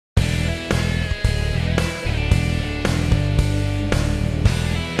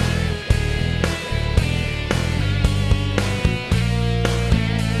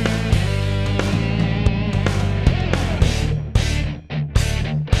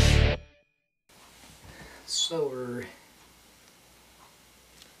So we're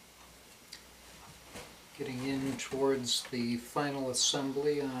getting in towards the final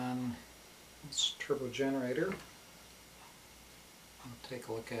assembly on this turbo generator. We'll take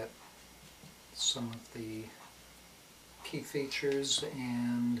a look at some of the key features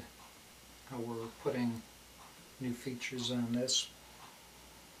and how we're putting new features on this.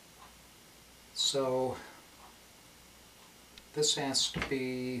 So this has to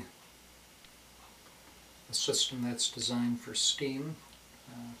be a system that's designed for steam,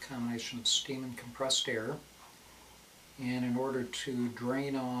 a combination of steam and compressed air. And in order to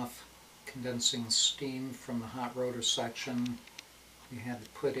drain off condensing steam from the hot rotor section, we had to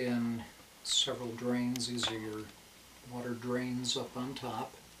put in several drains. These are your water drains up on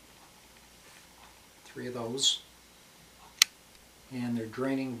top. 3 of those. And they're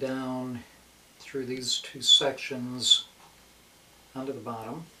draining down through these 2 sections onto the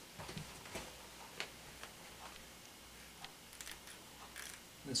bottom.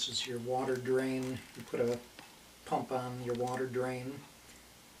 This is your water drain. You put a pump on your water drain.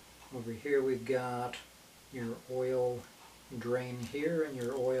 Over here we've got your oil drain here and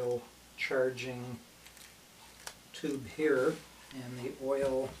your oil charging tube here, and the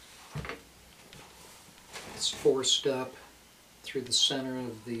oil is forced up through the center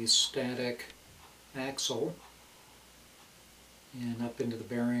of the static axle and up into the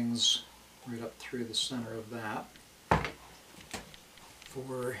bearings right up through the center of that.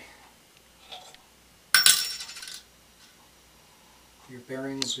 For your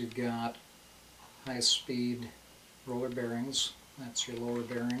bearings, we've got high-speed roller bearings. That's your lower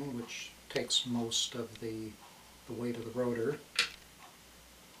bearing, which takes most of the weight of the rotor.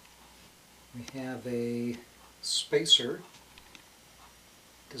 We have a spacer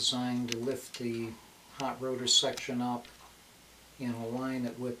designed to lift the hot rotor section up and align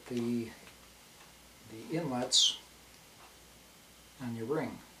it with the inlets on your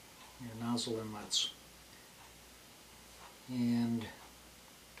ring, your nozzle inlets. And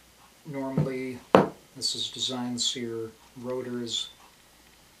normally this is designed so your rotor is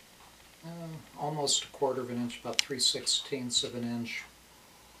almost 1/4 of an inch, about 3/16 of an inch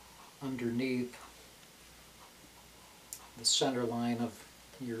underneath the center line of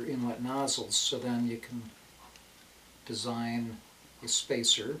your inlet nozzles, so then you can design a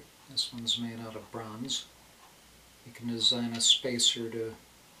spacer. This one's made out of bronze. You can design a spacer to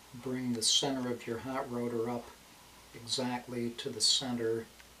bring the center of your hot rotor up exactly to the center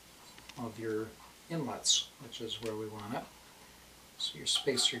of your inlets, which is where we want it. So your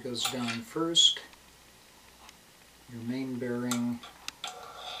spacer goes down first. Your main bearing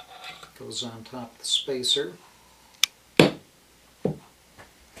goes on top of the spacer.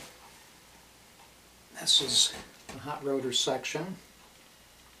 This is the hot rotor section.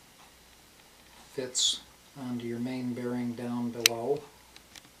 Fits onto your main bearing down below.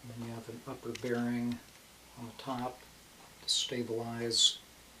 And then you have an upper bearing on the top to stabilize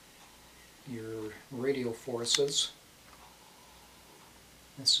your radial forces.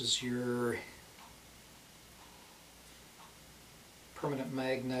 This is your permanent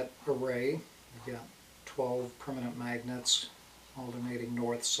magnet array. We've got 12 permanent magnets alternating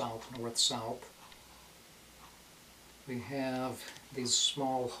north-south, north-south. We have these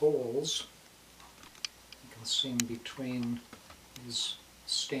small holes. You can see in between these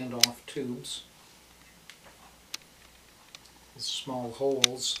standoff tubes. These small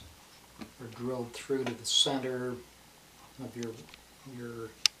holes are drilled through to the center of your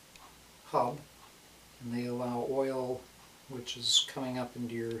hub, and they allow oil, which is coming up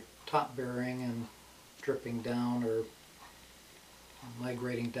into your top bearing and dripping down or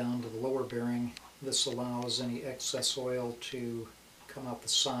migrating down to the lower bearing. This allows any excess oil to come out the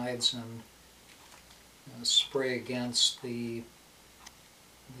sides and spray against the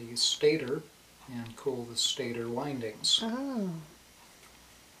stator and cool the stator windings. Oh.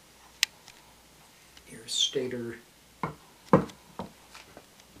 Your stator, if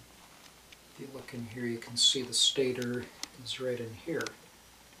you look in here, you can see the stator is right in here.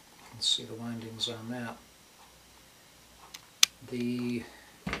 You can see the windings on that.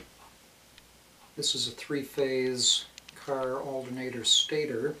 This is a 3-phase car alternator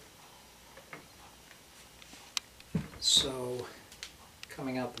stator. So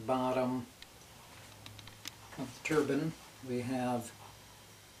coming out the bottom of the turbine, we have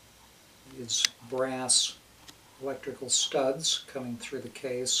these brass electrical studs coming through the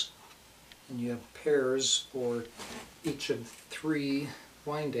case, and you have pairs for each of 3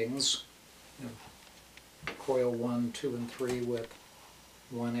 windings. You have coil 1, 2, and 3 with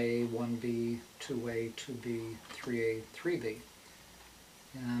 1A, 1B, 2A, 2B, 3A, 3B.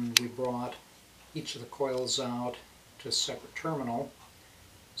 And we brought each of the coils out to a separate terminal,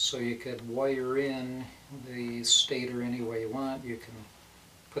 so you could wire in the stator any way you want. You can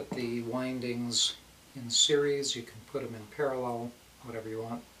put the windings in series, you can put them in parallel, whatever you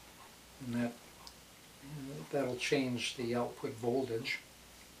want, and that'll change the output voltage.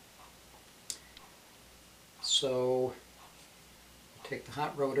 So take the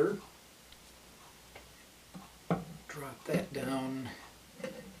hot rotor, drop that down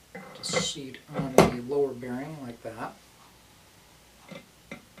to seat on the lower bearing like that.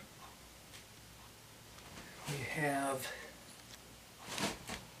 We have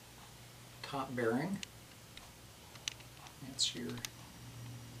top bearing. That's your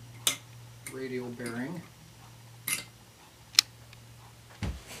radial bearing.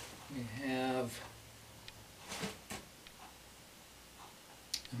 We have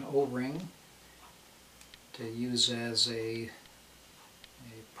an O-ring to use as a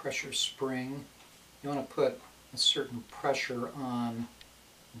pressure spring. You want to put a certain pressure on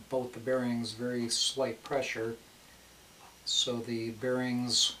both the bearings, very slight pressure, so the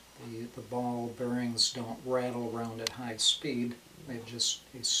bearings, the ball bearings don't rattle around at high speed. They have just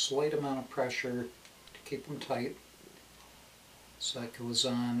a slight amount of pressure to keep them tight. So that goes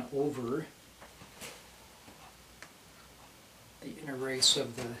on over the inner race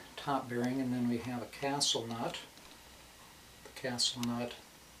of the top bearing, and then we have a castle nut. The castle nut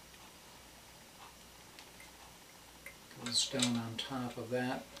goes down on top of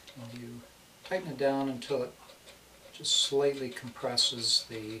that, and you tighten it down until it just slightly compresses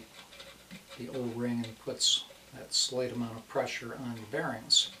the O-ring and puts that slight amount of pressure on your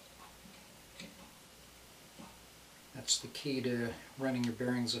bearings. That's the key to running your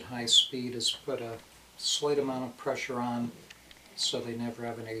bearings at high speed, is put a slight amount of pressure on so they never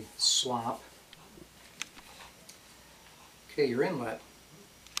have any slop. Okay, your inlet.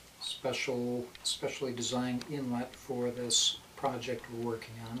 Specially designed inlet for this project we're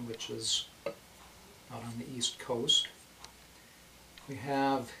working on, which is out on the East Coast. We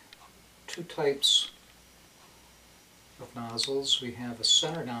have two types of nozzles. We have a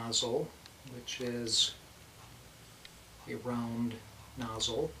center nozzle, which is a round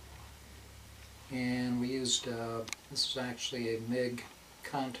nozzle, and we used, this is actually a MIG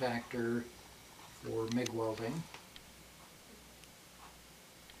contactor for MIG welding.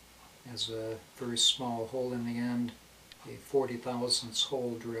 Has a very small hole in the end, a 40 thousandths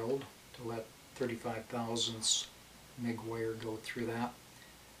hole drilled to let 35 thousandths MIG wire go through that.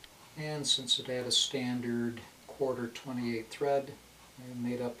 And since it had a standard 1/4 28 thread, I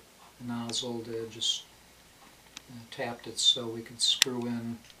made up a nozzle to just tapped it so we could screw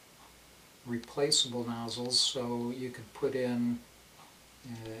in replaceable nozzles. So you could put in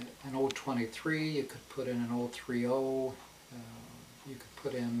an 023, you could put in an 030, you could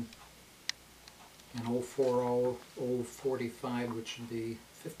put in an 040, 045, which would be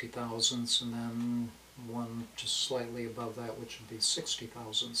 50 thousandths, and then one just slightly above that, which would be 60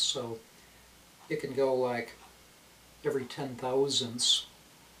 thousandths. So it can go like every 10 thousandths.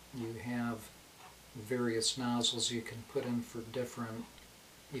 You have various nozzles you can put in for different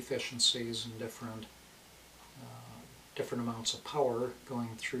efficiencies and different amounts of power going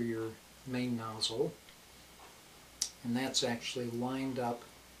through your main nozzle. And that's actually lined up.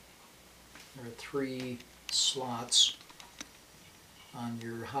 There are 3 slots on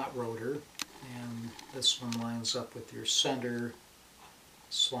your hot rotor, and this one lines up with your center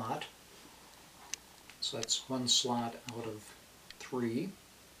slot. So that's 1 slot out of 3.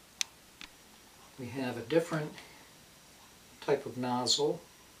 We have a different type of nozzle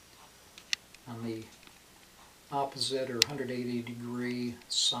on the opposite or 180 degree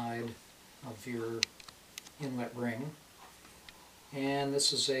side of your inlet ring. And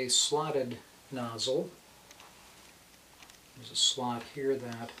this is a slotted nozzle. There's a slot here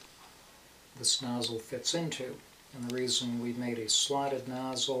that this nozzle fits into. And the reason we made a slotted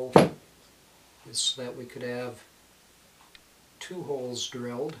nozzle is so that we could have 2 holes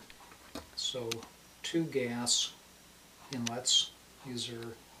drilled. So 2 gas inlets. These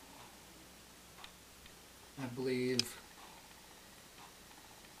are, I believe,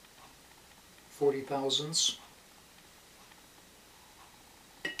 40 thousandths.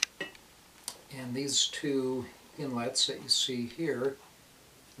 And these 2 inlets that you see here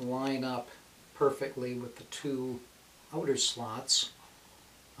line up perfectly with the 2 outer slots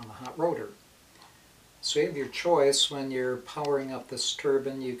on the hot rotor. So you have your choice when you're powering up this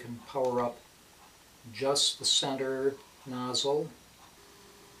turbine. You can power up just the center nozzle,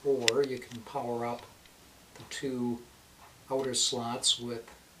 or you can power up the 2 outer slots with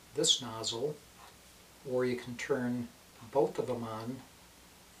this nozzle, or you can turn both of them on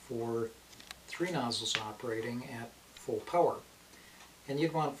for 3 nozzles operating at full power. And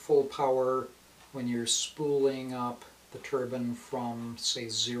you'd want full power when you're spooling up the turbine from, say,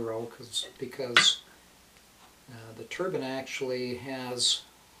 0, because the turbine actually has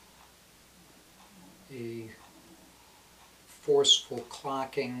a forceful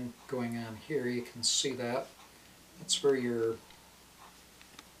clocking going on here. You can see that. That's where your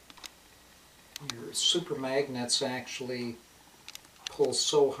super magnets actually pull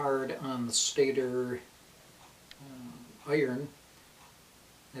so hard on the stator iron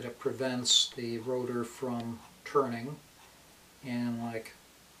that it prevents the rotor from turning, and like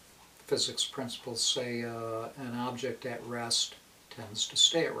physics principles say, an object at rest tends to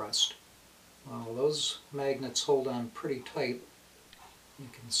stay at rest. Well, those magnets hold on pretty tight. You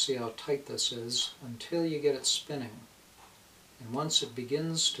can see how tight this is until you get it spinning. And once it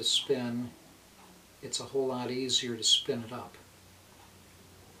begins to spin, it's a whole lot easier to spin it up.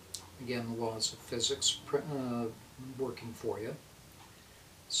 Again, the laws of physics working for you.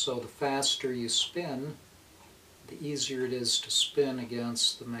 So the faster you spin, the easier it is to spin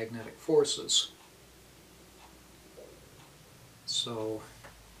against the magnetic forces. So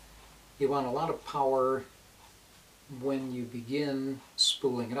you want a lot of power when you begin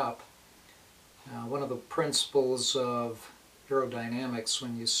spooling it up. One of the principles of aerodynamics,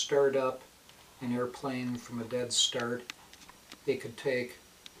 when you start up an airplane from a dead start, it could take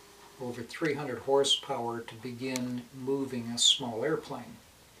over 300 horsepower to begin moving a small airplane.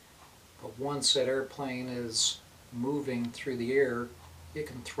 But once that airplane is moving through the air, it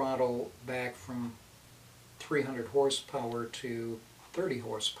can throttle back from 300 horsepower to 30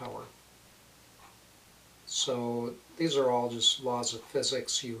 horsepower. So these are all just laws of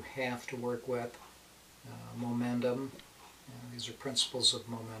physics you have to work with. Momentum, these are principles of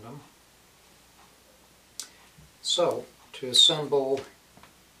momentum. So, to assemble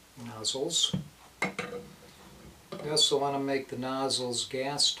nozzles, we also want to make the nozzles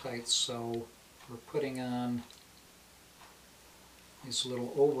gas tight, so we're putting on these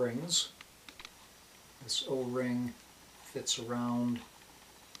little O-rings. This O-ring fits around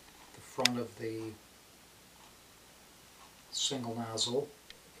the front of the single nozzle.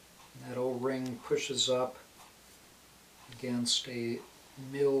 That O-ring pushes up against a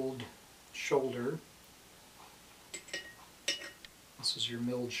milled shoulder. This is your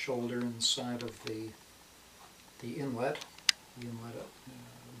milled shoulder inside of the inlet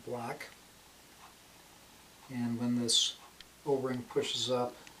block. And when this O-ring pushes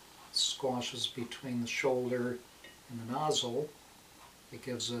up, squashes between the shoulder and the nozzle, it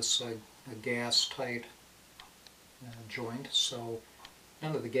gives us a gas-tight joint. So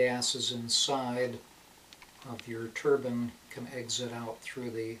none of the gases inside of your turbine can exit out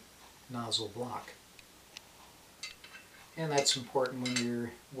through the nozzle block. And that's important when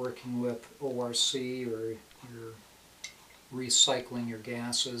you're working with ORC or you're recycling your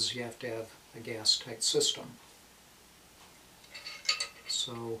gases. You have to have a gas-tight system.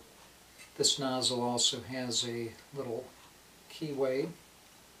 So this nozzle also has a little keyway.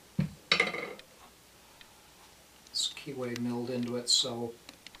 This keyway milled into it, so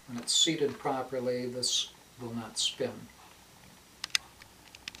when it's seated properly, this will not spin.